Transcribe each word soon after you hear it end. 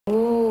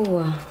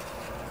Ooh,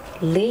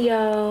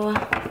 Leo.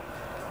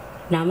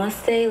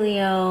 Namaste,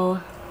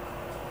 Leo.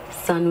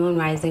 Sun, Moon,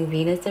 Rising,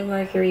 Venus, and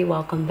Mercury.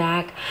 Welcome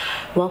back.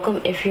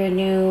 Welcome if you're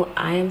new.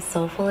 I am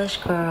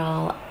Soulfulish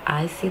girl.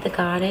 I see the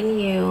God in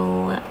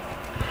you.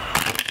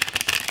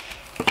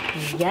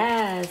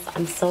 Yes,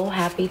 I'm so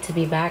happy to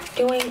be back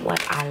doing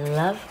what I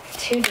love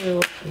to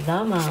do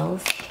the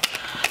most.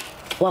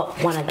 Well,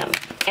 one of them.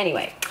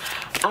 Anyway,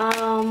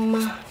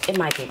 it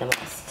might be the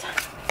most.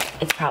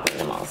 It's probably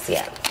the most,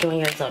 yeah. Doing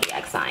your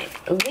zodiac sign.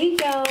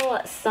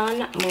 Leo,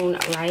 Sun, Moon,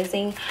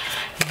 Rising,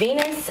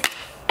 Venus,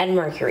 and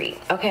Mercury.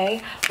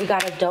 Okay, we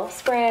got a dope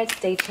spread.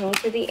 Stay tuned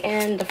to the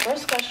end. The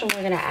first question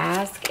we're gonna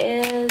ask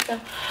is,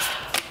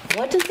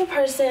 what does the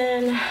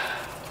person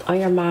on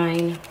your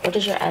mind, what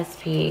does your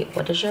SP,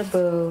 what does your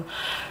boo,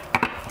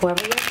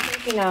 whoever you're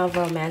thinking of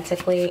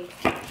romantically,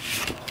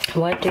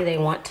 what do they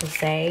want to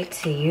say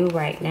to you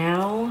right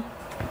now?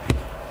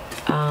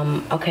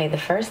 Okay, the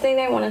first thing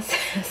they want to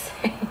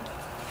say,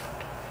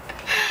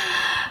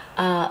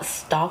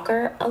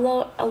 stalker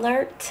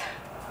alert.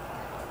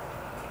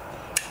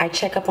 I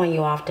check up on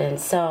you often,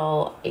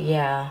 so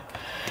yeah.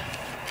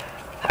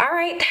 All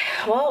right,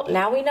 well,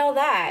 now we know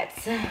that.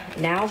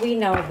 Now we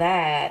know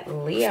that.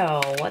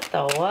 Leo, what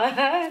the what?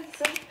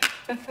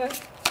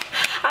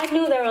 I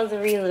knew there was a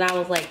reason. I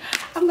was like,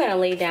 I'm gonna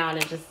lay down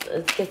and just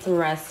get some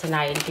rest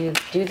tonight and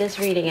do this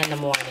reading in the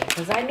morning,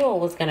 because I knew it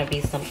was gonna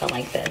be something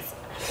like this.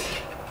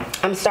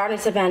 I'm starting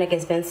to panic.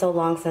 It's been so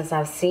long since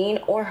I've seen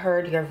or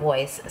heard your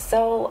voice.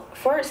 So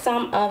for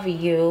some of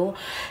you,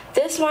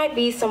 this might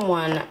be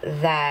someone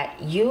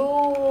that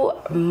you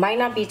might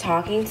not be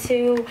talking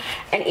to.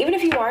 And even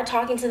if you are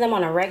talking to them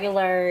on a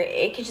regular,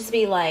 it could just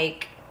be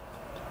like,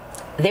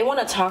 they want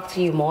to talk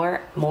to you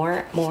more.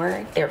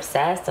 They're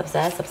obsessed is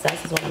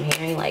what I'm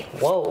hearing. Like,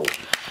 whoa.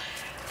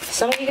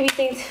 Some of you could be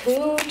saying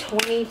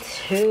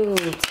 222.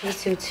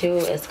 222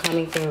 is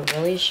coming through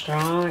really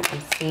strong.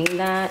 I'm seeing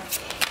that.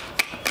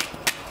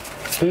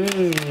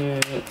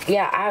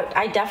 Yeah,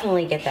 I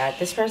definitely get that.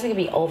 This person could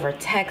be over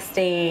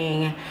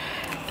texting.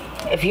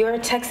 If you're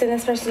texting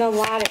this person a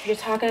lot, if you're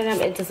talking to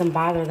them, it doesn't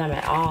bother them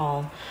at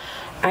all.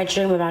 I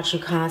dream about you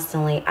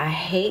constantly. I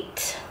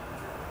hate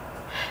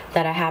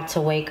that I have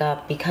to wake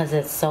up because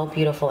it's so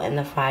beautiful in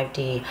the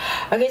 5D.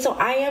 Okay, so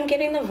I am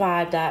getting the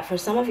vibe that for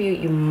some of you,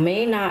 you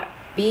may not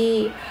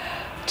be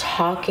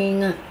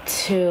talking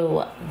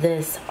to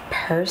this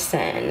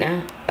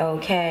person,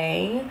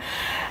 okay?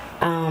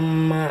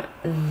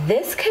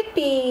 This could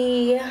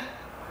be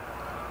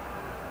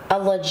a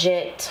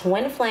legit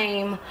twin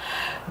flame,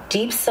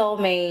 deep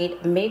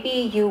soulmate. Maybe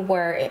you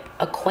were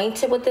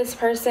acquainted with this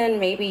person.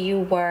 Maybe you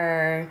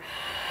were...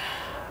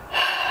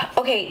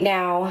 Okay,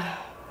 now,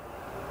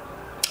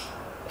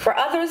 for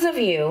others of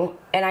you,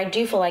 and I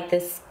do feel like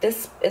this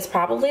is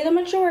probably the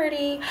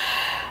majority,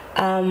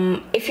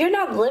 if you're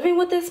not living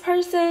with this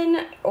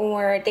person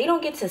or they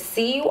don't get to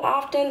see you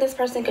often, this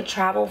person could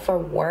travel for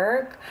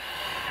work.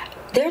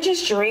 They're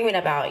just dreaming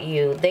about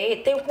you.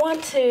 They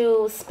want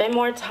to spend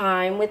more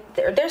time with,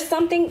 there's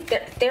something,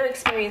 they're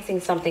experiencing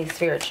something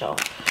spiritual.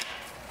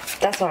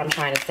 That's what I'm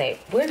trying to say.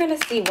 We're going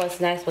to see what's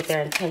next with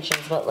their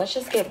intentions, but let's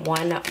just get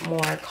one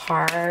more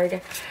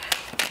card.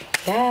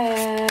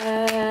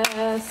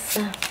 Yes.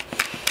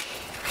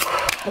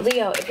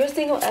 Leo, if you're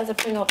single as a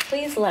Pringle,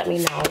 please let me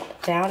know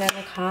down in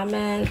the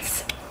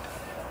comments.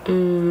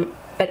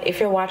 But if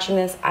you're watching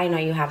this, I know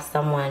you have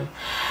someone.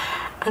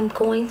 I'm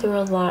going through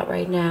a lot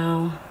right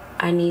now.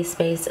 I need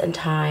space and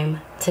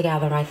time to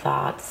gather my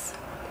thoughts.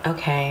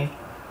 Okay.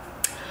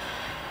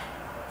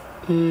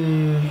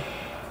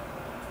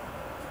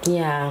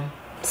 Yeah.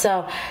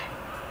 So,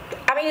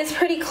 I mean, it's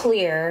pretty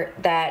clear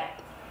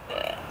that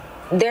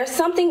there's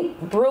something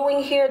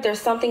brewing here.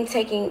 There's something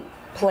taking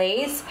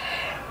place.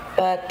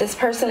 But this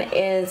person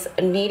is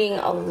needing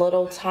a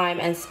little time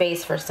and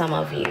space for some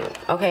of you.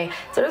 Okay.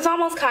 So there's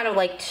almost kind of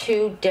like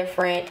two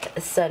different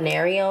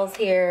scenarios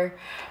here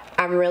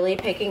I'm really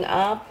picking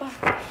up.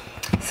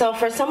 So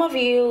for some of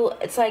you,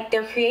 it's like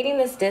they're creating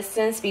this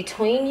distance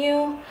between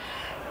you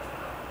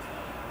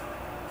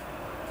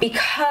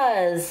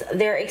because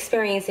they're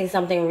experiencing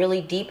something really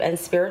deep and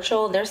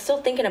spiritual. They're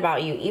still thinking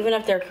about you, even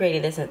if they're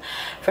creating distance.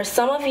 For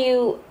some of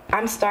you,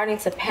 I'm starting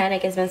to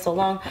panic. It's been so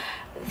long.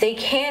 They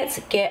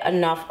can't get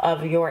enough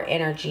of your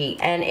energy.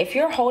 And if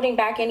you're holding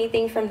back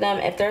anything from them,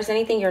 if there's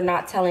anything you're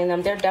not telling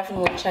them, they're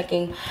definitely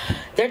checking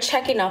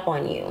up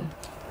on you.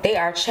 They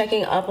are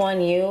checking up on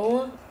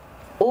you.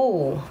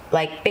 Ooh,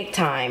 like big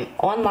time,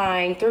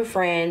 online, through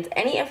friends,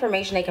 any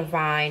information they can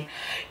find.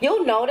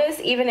 You'll notice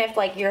even if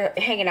like you're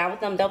hanging out with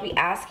them, they'll be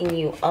asking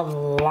you a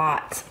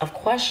lot of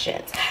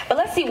questions. But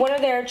let's see, what are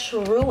their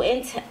true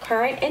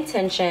current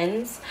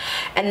intentions?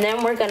 And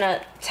then we're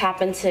gonna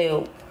tap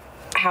into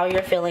how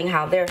you're feeling,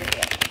 how they're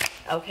feeling,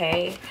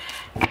 okay?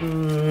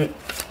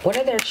 What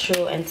are their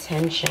true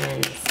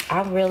intentions?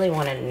 I really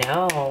wanna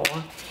know.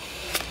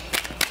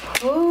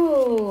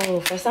 Ooh,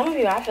 for some of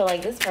you, I feel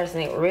like this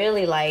person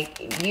really,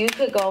 like, you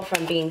could go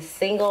from being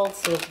single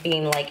to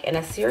being like in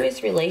a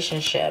serious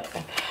relationship.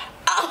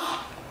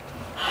 Oh.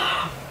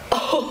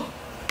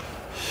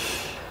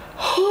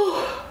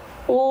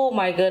 Oh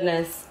my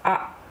goodness.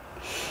 A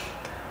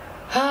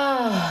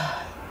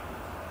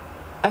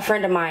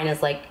friend of mine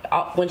is like,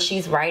 when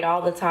she's right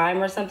all the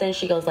time or something,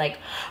 she goes like,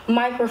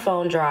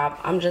 microphone drop.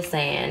 I'm just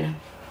saying.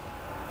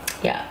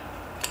 Yeah.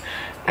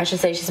 I should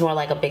say she's more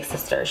like a big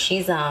sister.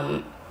 She's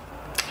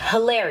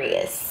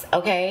hilarious,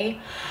 okay?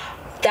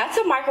 That's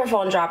a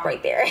microphone drop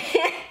right there.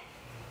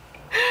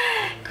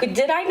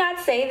 Did I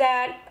not say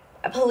that?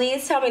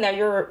 Please tell me that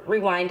you're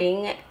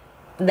rewinding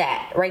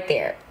that right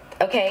there,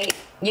 okay?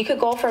 You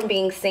could go from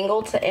being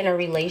single to in a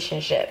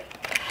relationship.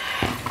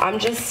 I'm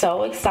just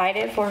so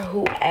excited for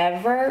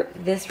whoever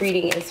this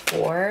reading is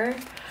for.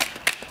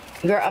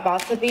 You're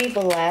about to be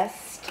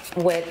blessed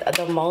with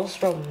the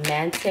most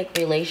romantic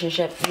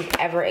relationship you've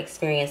ever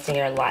experienced in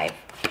your life.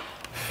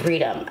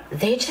 Freedom.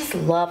 They just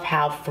love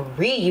how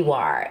free you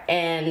are,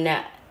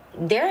 and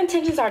their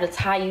intentions are to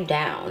tie you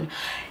down.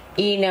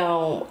 You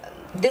know,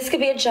 this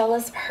could be a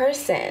jealous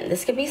person.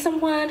 This could be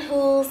someone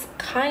who's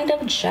kind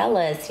of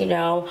jealous, you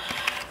know.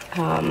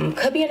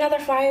 Could be another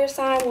fire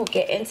sign. We'll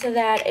get into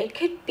that. It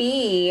could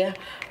be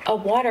a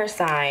water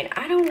sign.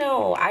 I don't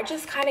know. I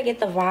just kind of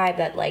get the vibe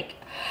that, like,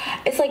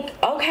 it's like,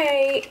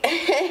 okay.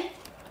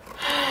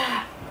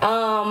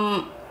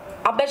 I'll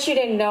bet you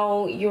didn't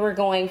know you were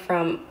going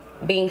from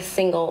being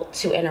single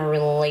to in a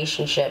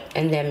relationship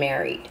and then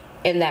married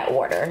in that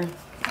order,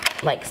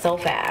 like so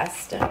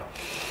fast.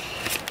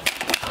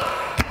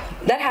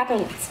 That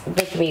happened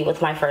with me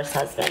with my first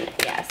husband,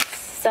 yes.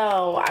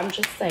 So I'm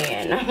just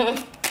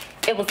saying.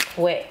 It was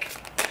quick.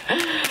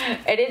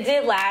 And it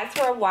did last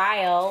for a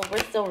while. We're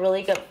still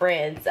really good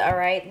friends, all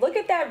right? Look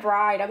at that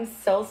bride. I'm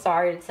so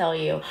sorry to tell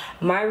you.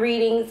 My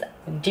readings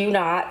do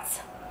not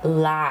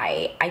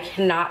lie. I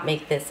cannot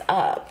make this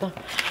up.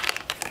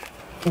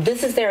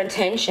 This is their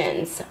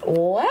intentions.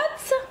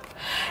 What?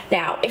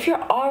 Now, if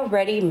you're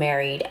already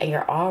married and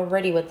you're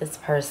already with this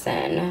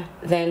person,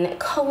 then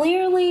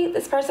clearly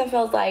this person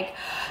feels like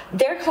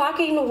they're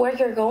clocking where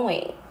you're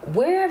going.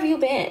 Where have you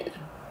been?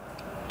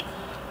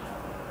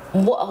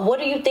 What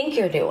do you think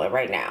you're doing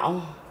right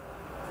now?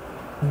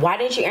 Why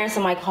didn't you answer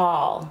my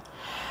call?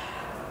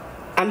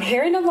 I'm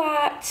hearing a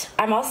lot.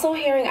 I'm also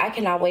hearing, I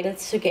cannot wait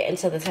to get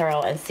into the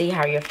tarot and see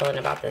how you're feeling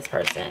about this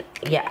person.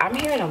 Yeah, I'm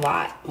hearing a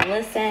lot.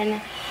 Listen,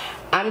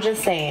 I'm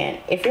just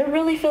saying, if you're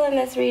really feeling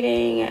this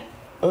reading,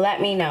 let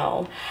me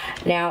know.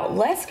 Now,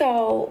 let's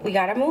go. We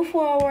got to move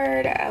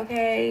forward,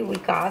 okay? We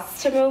got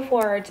to move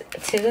forward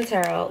to the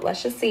tarot.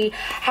 Let's just see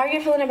how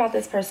you're feeling about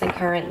this person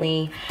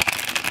currently.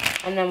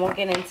 And then we'll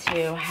get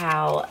into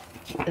how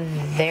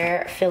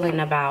they're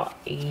feeling about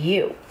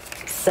you.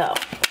 So,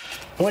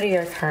 what are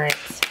your current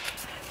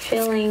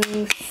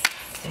feelings,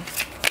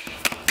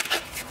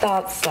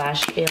 thoughts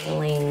 /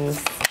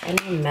 feelings,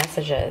 any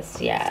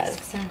messages?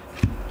 Yes.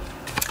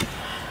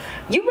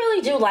 You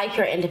really do like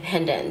your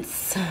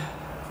independence.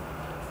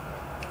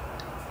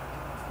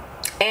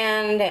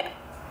 And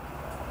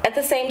at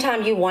the same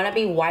time, you want to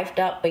be wifed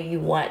up, but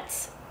you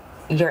want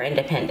your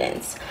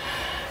independence.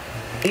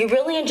 You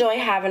really enjoy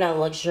having a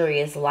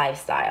luxurious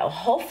lifestyle.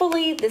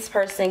 Hopefully this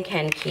person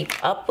can keep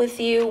up with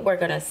you. We're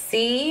going to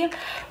see.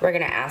 We're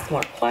going to ask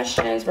more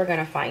questions. We're going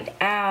to find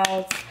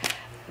out.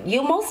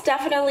 You most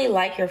definitely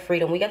like your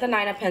freedom. We got the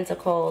Nine of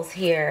Pentacles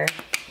here.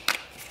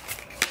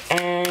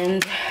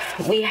 And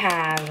we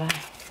have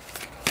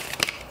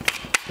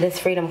this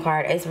freedom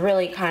card. It's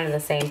really kind of the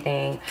same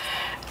thing.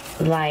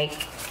 Like,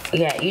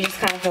 yeah, you just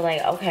kind of feel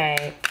like,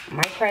 okay,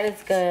 my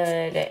credit's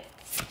good.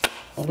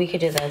 We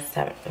could do this.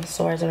 Seven of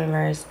Swords in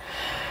reverse.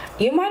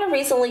 You might have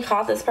recently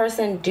caught this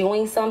person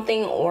doing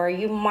something, or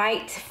you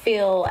might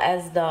feel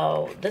as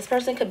though this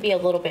person could be a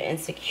little bit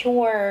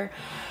insecure,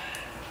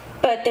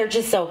 but they're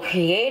just so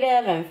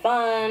creative and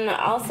fun.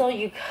 Also,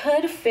 you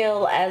could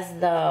feel as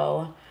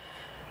though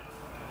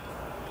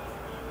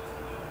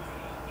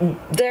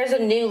there's a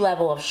new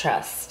level of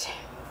trust.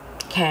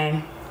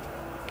 Okay.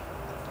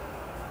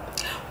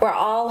 We're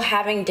all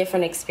having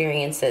different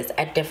experiences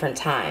at different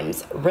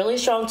times. Really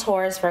strong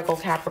Taurus, Virgo,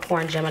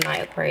 Capricorn, Gemini,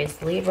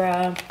 Aquarius,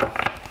 Libra.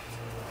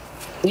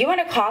 You might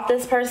have caught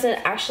this person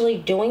actually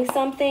doing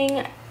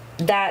something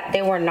that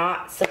they were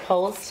not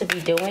supposed to be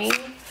doing.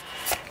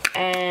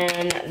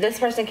 And this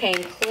person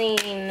came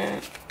clean.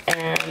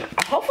 And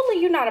hopefully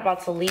you're not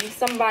about to leave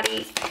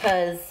somebody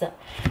because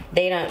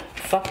they done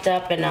fucked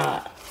up and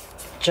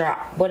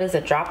drop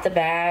the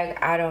bag?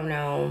 I don't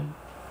know.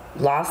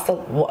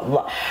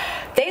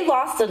 They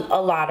lost a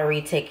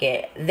lottery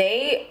ticket.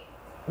 They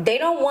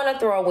don't want to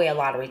throw away a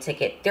lottery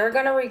ticket. They're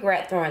gonna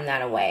regret throwing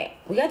that away.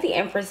 We got the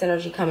Empress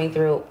energy coming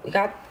through. We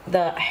got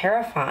the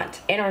Hierophant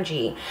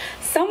energy.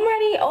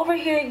 Somebody over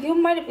here, you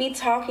might be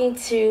talking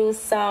to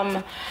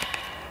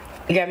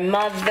your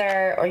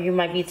mother, or you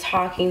might be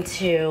talking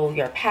to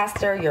your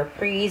pastor, your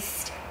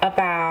priest,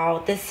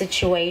 about this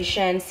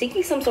situation,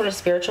 seeking some sort of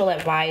spiritual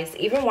advice,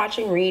 even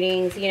watching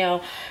readings, you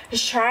know,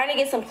 just trying to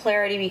get some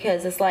clarity,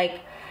 because it's like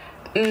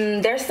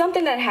there's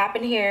something that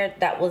happened here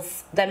that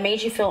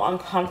made you feel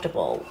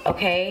uncomfortable,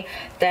 okay?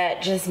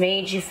 That just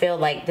made you feel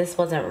like this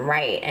wasn't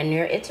right, and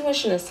your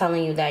intuition is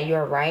telling you that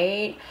you're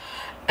right.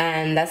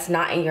 and that's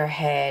not in your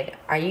head,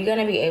 are you going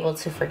to be able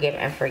to forgive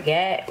and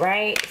forget,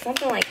 right?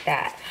 Something like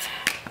that.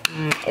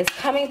 It's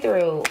coming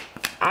through.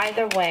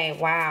 Either way,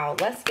 wow.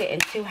 Let's get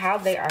into how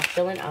they are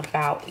feeling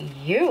about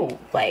you.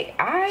 Like,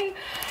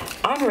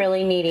 I'm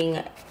really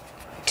needing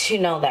to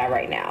know that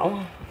right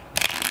now.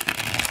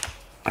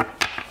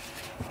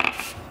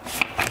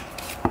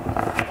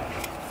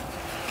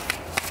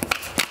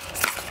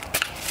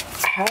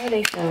 How are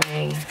they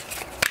feeling?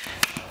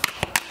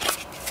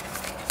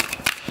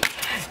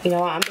 You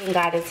know, I'm being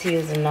guided to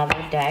use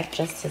another deck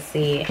just to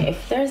see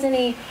if there's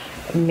any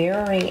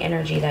mirroring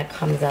energy that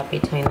comes up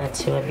between the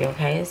two of you,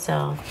 okay?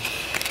 So,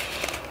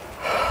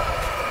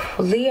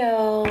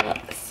 Leo,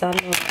 Sun,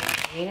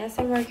 Venus,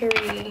 and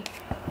Mercury.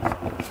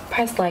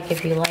 Press like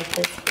if you like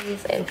this,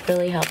 please. It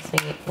really helps me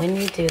when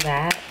you do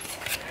that.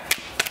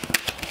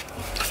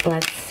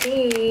 Let's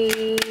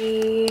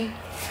see.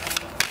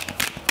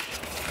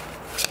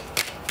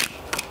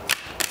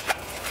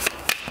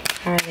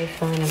 How are they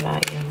feeling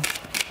about you?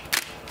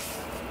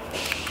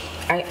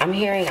 I'm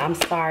hearing I'm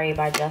Sorry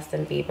by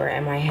Justin Bieber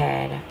in my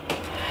head.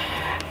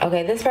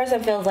 Okay, this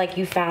person feels like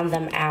you found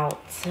them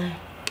out.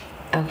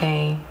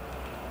 Okay.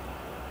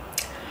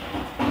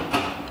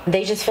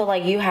 They just feel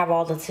like you have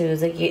all the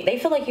tools. Like they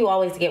feel like you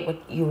always get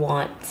what you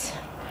want.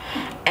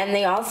 And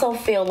they also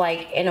feel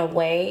like, in a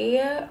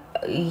way,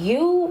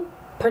 you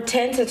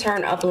pretend to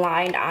turn a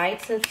blind eye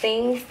to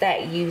things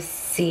that you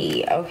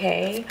see,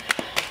 okay?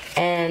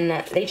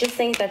 And they just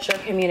think that your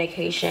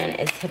communication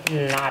is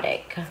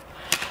hypnotic.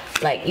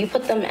 Like, you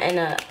put them in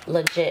a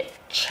legit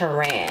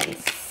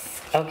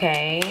trance,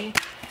 okay?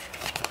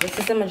 This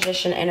is the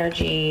Magician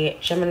energy,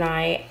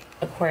 Gemini,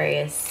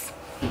 Aquarius.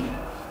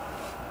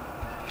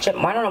 I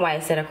don't know why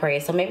I said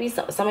Aquarius. So maybe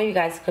some of you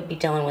guys could be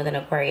dealing with an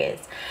Aquarius.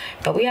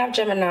 But we have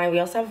Gemini, we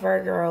also have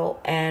Virgo,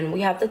 and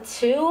we have the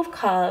Two of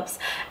Cups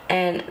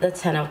and the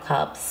Ten of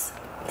Cups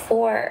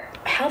for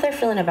how they're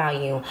feeling about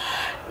you.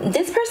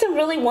 This person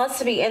really wants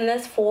to be in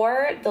this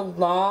for the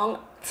long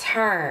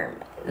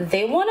term.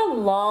 They want a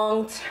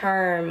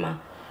long-term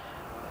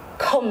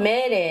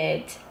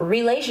committed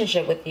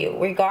relationship with you,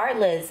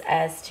 regardless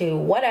as to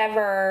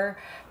whatever,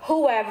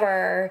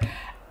 whoever.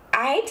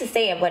 I hate to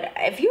say it, but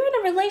if you're in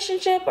a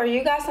relationship or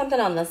you got something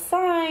on the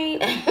side,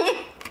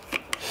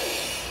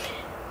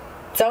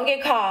 don't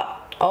get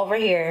caught over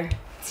here.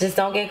 Just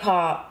don't get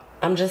caught.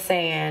 I'm just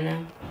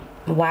saying.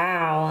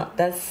 Wow,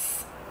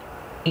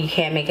 you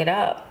can't make it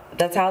up.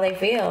 That's how they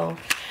feel.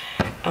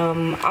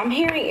 I'm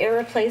hearing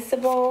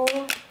irreplaceable.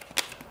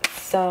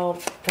 So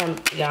from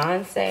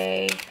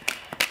Beyonce.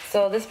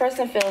 So this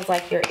person feels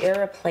like you're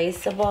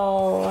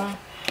irreplaceable.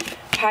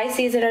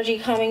 Pisces energy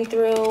coming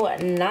through.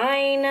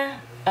 9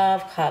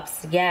 of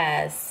Cups.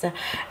 Yes,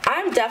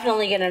 I'm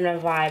definitely getting a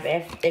vibe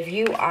if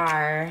you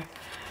are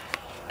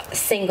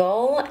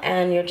single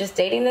and you're just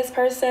dating this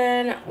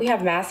person. We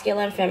have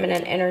masculine,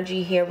 feminine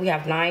energy here. We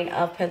have 9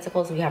 of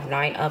Pentacles. We have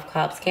 9 of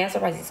Cups. Cancer,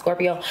 Pisces,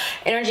 Scorpio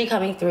energy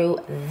coming through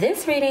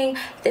this reading.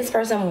 This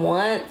person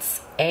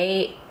wants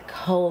a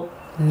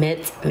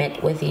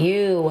commitment with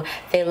you.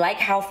 They like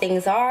how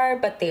things are,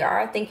 but they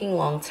are thinking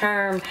long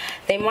term.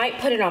 They might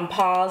put it on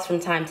pause from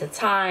time to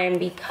time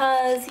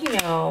because, you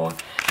know,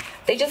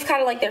 they just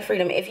kind of like their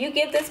freedom. If you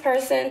give this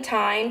person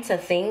time to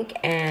think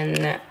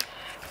and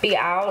be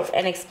out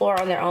and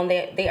explore on their own,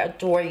 they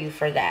adore you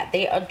for that.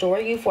 They adore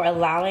you for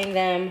allowing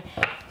them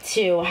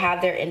to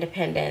have their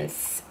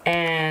independence.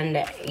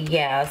 And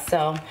yeah,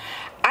 so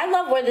I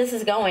love where this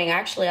is going.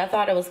 Actually, I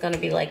thought it was going to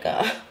be like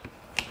a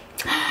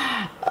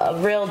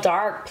real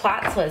dark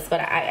plot twist, but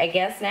I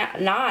guess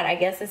not. I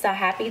guess it's a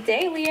happy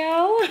day,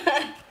 Leo.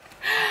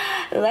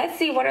 Let's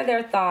see, what are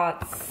their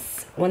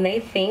thoughts when they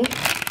think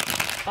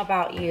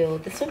about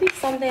you? This would be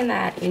something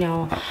that, you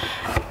know,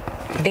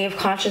 they've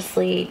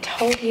consciously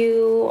told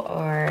you,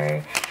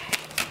 or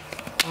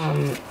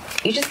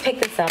you just pick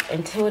this up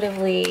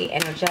intuitively,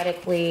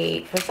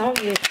 energetically. For some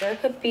of you, there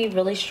could be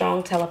really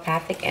strong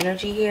telepathic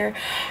energy here.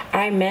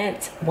 I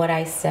meant what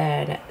I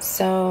said.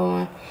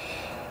 So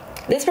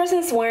this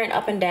person's swearing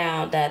up and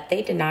down that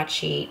they did not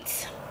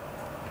cheat.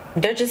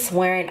 They're just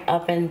swearing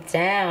up and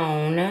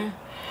down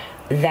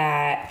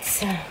that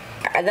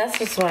that's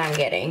just what I'm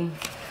getting.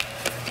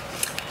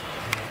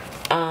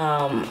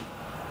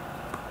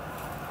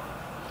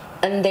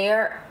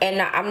 And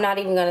I'm not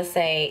even gonna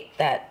say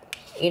that,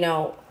 you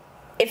know,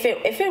 if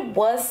it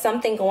was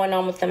something going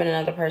on with them and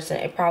another person,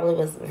 it probably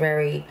was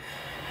very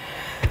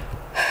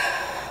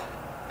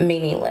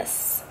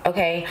meaningless.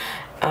 Okay.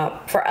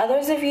 For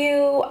others of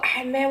you,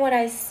 I meant what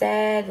I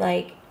said.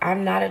 Like,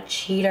 I'm not a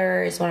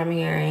cheater is what I'm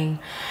hearing.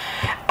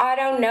 I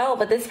don't know,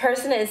 but this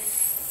person is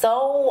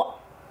so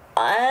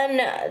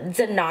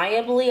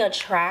undeniably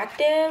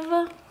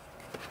attractive.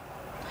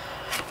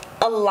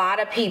 A lot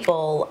of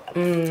people,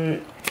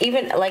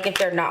 even like if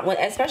they're not,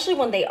 especially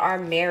when they are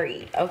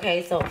married,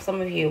 okay? So if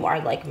some of you are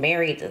like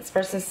married, this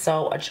person's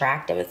so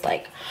attractive. It's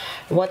like,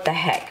 what the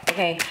heck,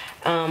 okay?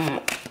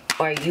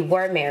 Or you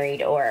were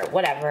married or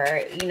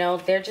whatever, you know,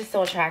 they're just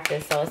so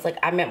attractive. So it's like,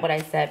 I meant what I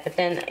said. But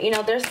then, you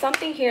know, there's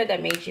something here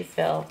that made you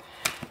feel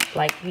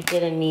Like, you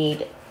didn't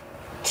need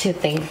to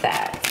think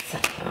that.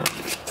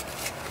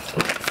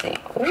 Let's see.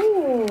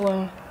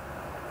 Ooh.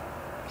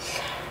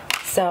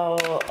 So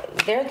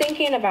they're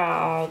thinking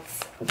about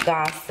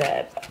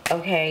gossip.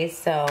 Okay,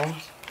 so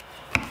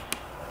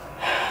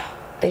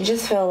they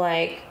just feel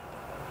like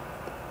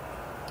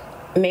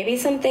maybe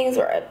some things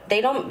were,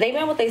 they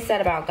know what they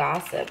said about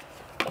gossip.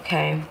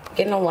 Okay,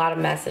 getting a lot of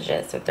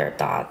messages with their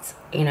thoughts,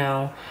 you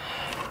know.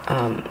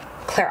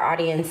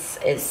 Clairaudience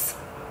is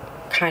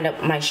kind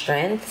of my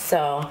strength,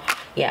 so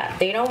yeah,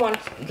 they don't want,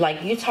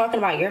 like, you talking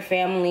about your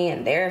family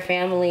and their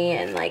family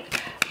and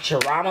like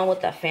drama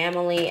with the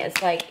family.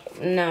 It's like,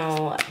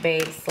 no,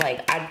 babes,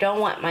 like, I don't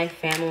want my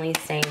family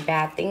saying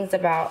bad things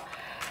about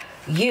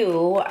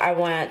you. I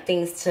want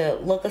things to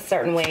look a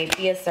certain way,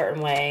 be a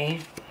certain way.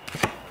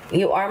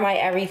 You are my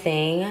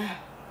everything.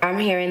 I'm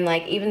hearing,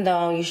 like, even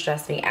though you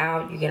stress me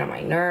out, you get on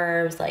my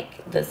nerves,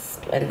 like this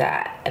and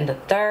that and the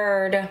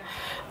third.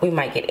 We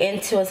might get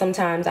into it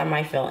sometimes. I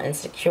might feel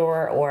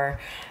insecure, or,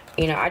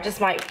 you know, I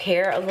just might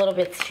care a little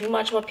bit too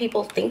much what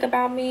people think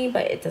about me,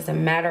 but it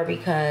doesn't matter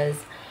because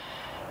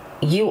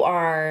you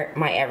are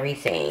my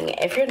everything.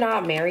 If you're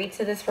not married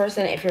to this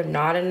person, if you're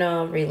not in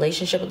a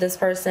relationship with this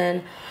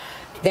person,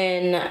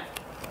 then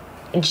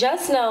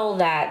just know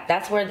that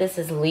that's where this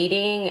is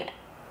leading.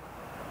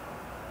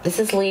 This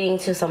is leading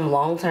to some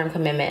long-term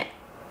commitment.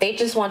 They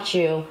just want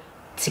you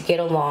to get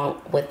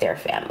along with their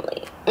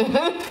family. And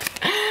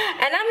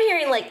I'm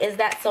hearing, like, is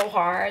that so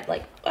hard?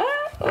 Like,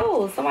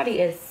 oh,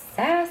 somebody is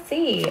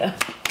sassy.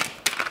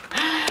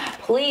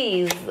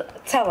 Please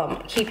tell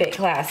them, keep it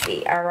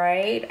classy, all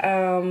right?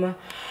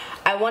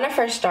 I want to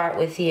first start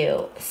with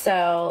you.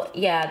 So,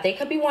 yeah, they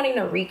could be wanting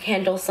to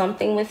rekindle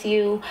something with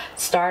you,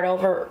 start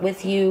over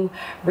with you,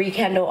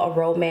 rekindle a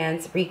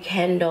romance,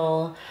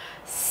 rekindle...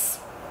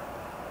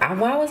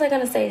 Why was I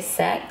going to say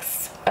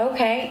sex?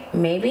 Okay,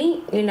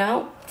 maybe, you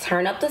know,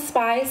 turn up the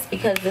spice,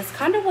 because this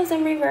kind of was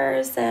in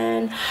reverse,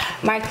 and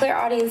my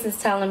clairaudience is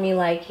telling me,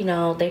 like, you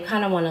know, they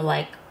kind of want to,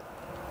 like,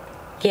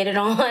 get it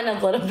on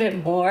a little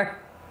bit more.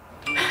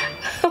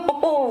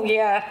 Oh,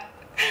 yeah.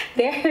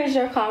 There's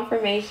your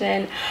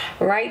confirmation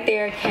right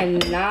there.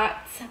 Cannot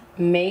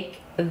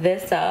make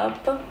this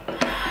up.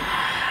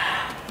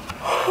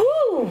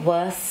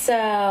 Whew.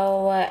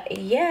 So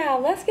yeah,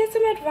 let's get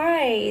some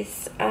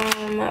advice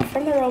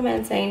from the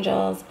romance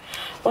angels.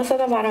 What's at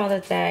the bottom of the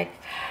deck?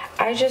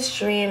 I just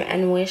dream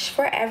and wish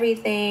for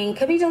everything.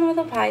 Could be dealing with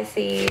a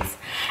Pisces.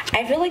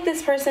 I feel like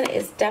this person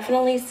is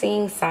definitely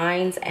seeing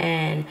signs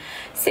and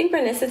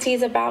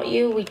synchronicities about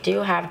you. We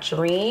do have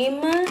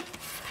dream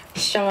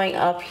showing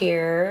up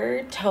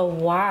here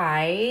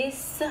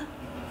twice.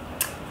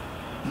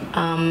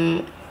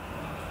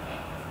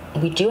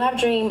 We do have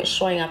dream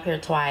showing up here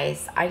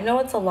twice. I know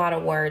it's a lot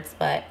of words,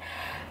 but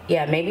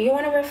yeah, maybe you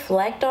want to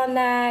reflect on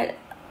that.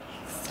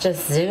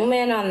 Just zoom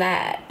in on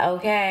that,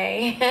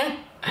 okay?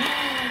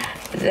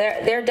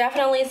 They're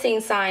definitely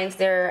seeing signs.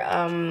 They're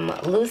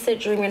lucid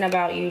dreaming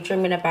about you,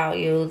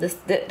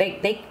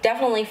 they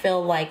definitely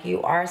feel like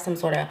you are some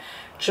sort of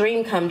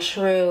dream come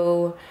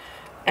true.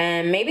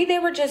 And maybe they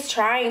were just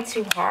trying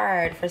too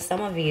hard for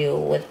some of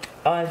you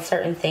on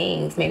certain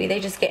things. Maybe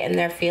they just get in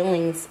their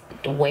feelings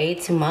way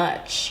too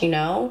much, you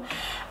know,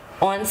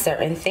 on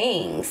certain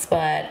things.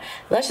 But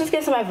let's just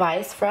get some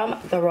advice from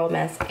the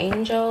romance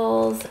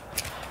angels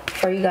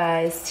for you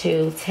guys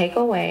to take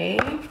away.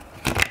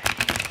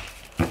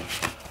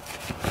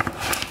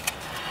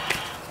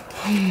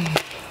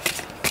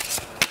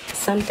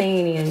 Something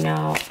you need to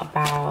know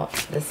about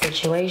the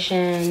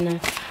situation,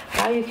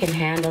 how you can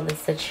handle the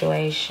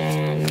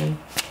situation.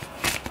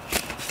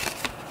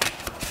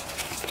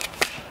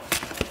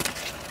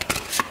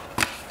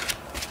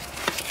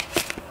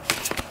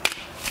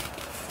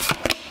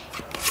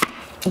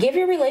 Give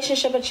your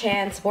relationship a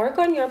chance. Work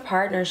on your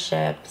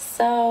partnership.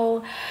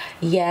 So,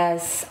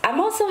 yes, I'm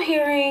also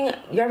hearing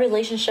your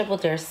relationship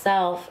with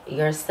yourself,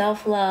 your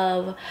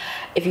self-love.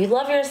 If you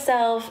love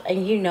yourself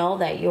and you know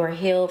that you are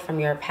healed from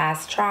your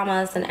past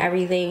traumas and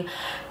everything,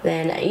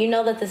 then you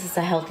know that this is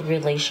a healthy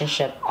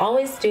relationship.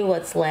 Always do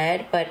what's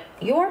led, but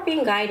you are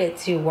being guided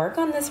to work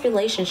on this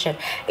relationship.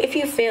 If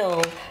you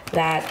feel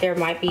that there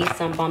might be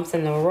some bumps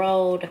in the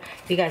road,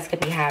 you guys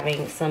could be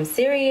having some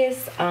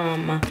serious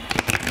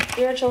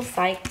spiritual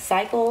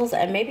cycles,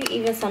 and maybe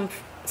even some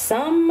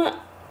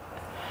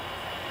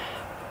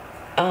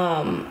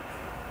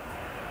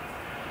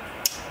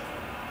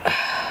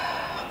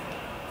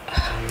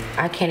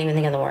I can't even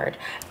think of the word.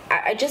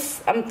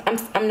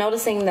 I'm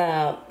noticing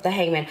the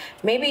hangman.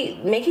 Maybe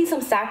making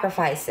some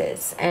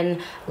sacrifices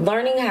and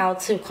learning how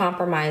to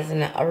compromise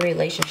in a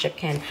relationship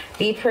can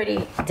be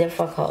pretty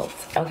difficult,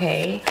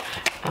 okay?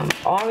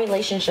 All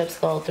relationships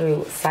go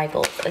through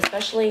cycles,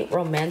 especially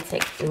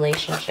romantic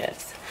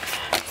relationships.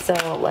 So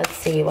let's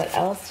see, what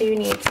else do you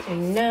need to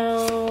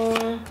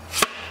know?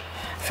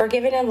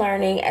 Forgiving and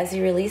learning. As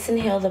you release and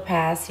heal the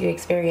past, you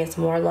experience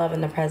more love in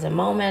the present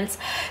moments.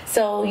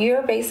 So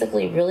you're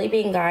basically really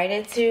being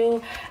guided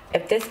to,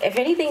 if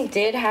anything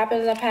did happen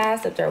in the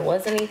past, if there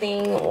was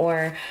anything,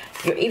 or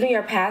even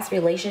your past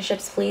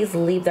relationships, please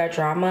leave that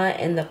drama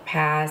in the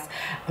past.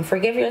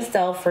 Forgive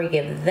yourself,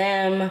 forgive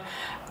them.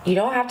 You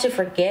don't have to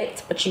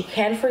forget, but you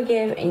can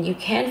forgive, and you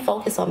can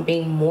focus on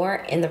being more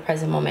in the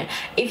present moment.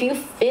 If you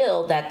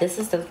feel that this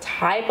is the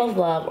type of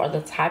love or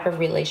the type of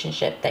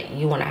relationship that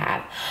you want to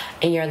have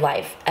in your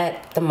life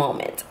at the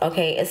moment,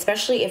 okay?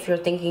 Especially if you're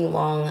thinking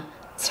long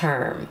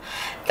term.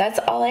 That's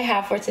all I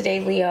have for today,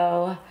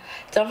 Leo.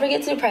 Don't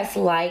forget to press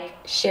like,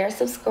 share,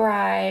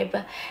 subscribe.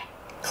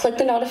 Click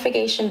the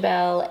notification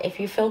bell if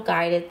you feel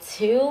guided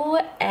to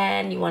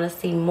and you want to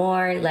see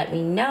more. Let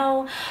me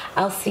know.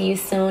 I'll see you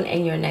soon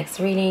in your next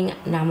reading.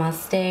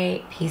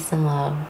 Namaste. Peace and love.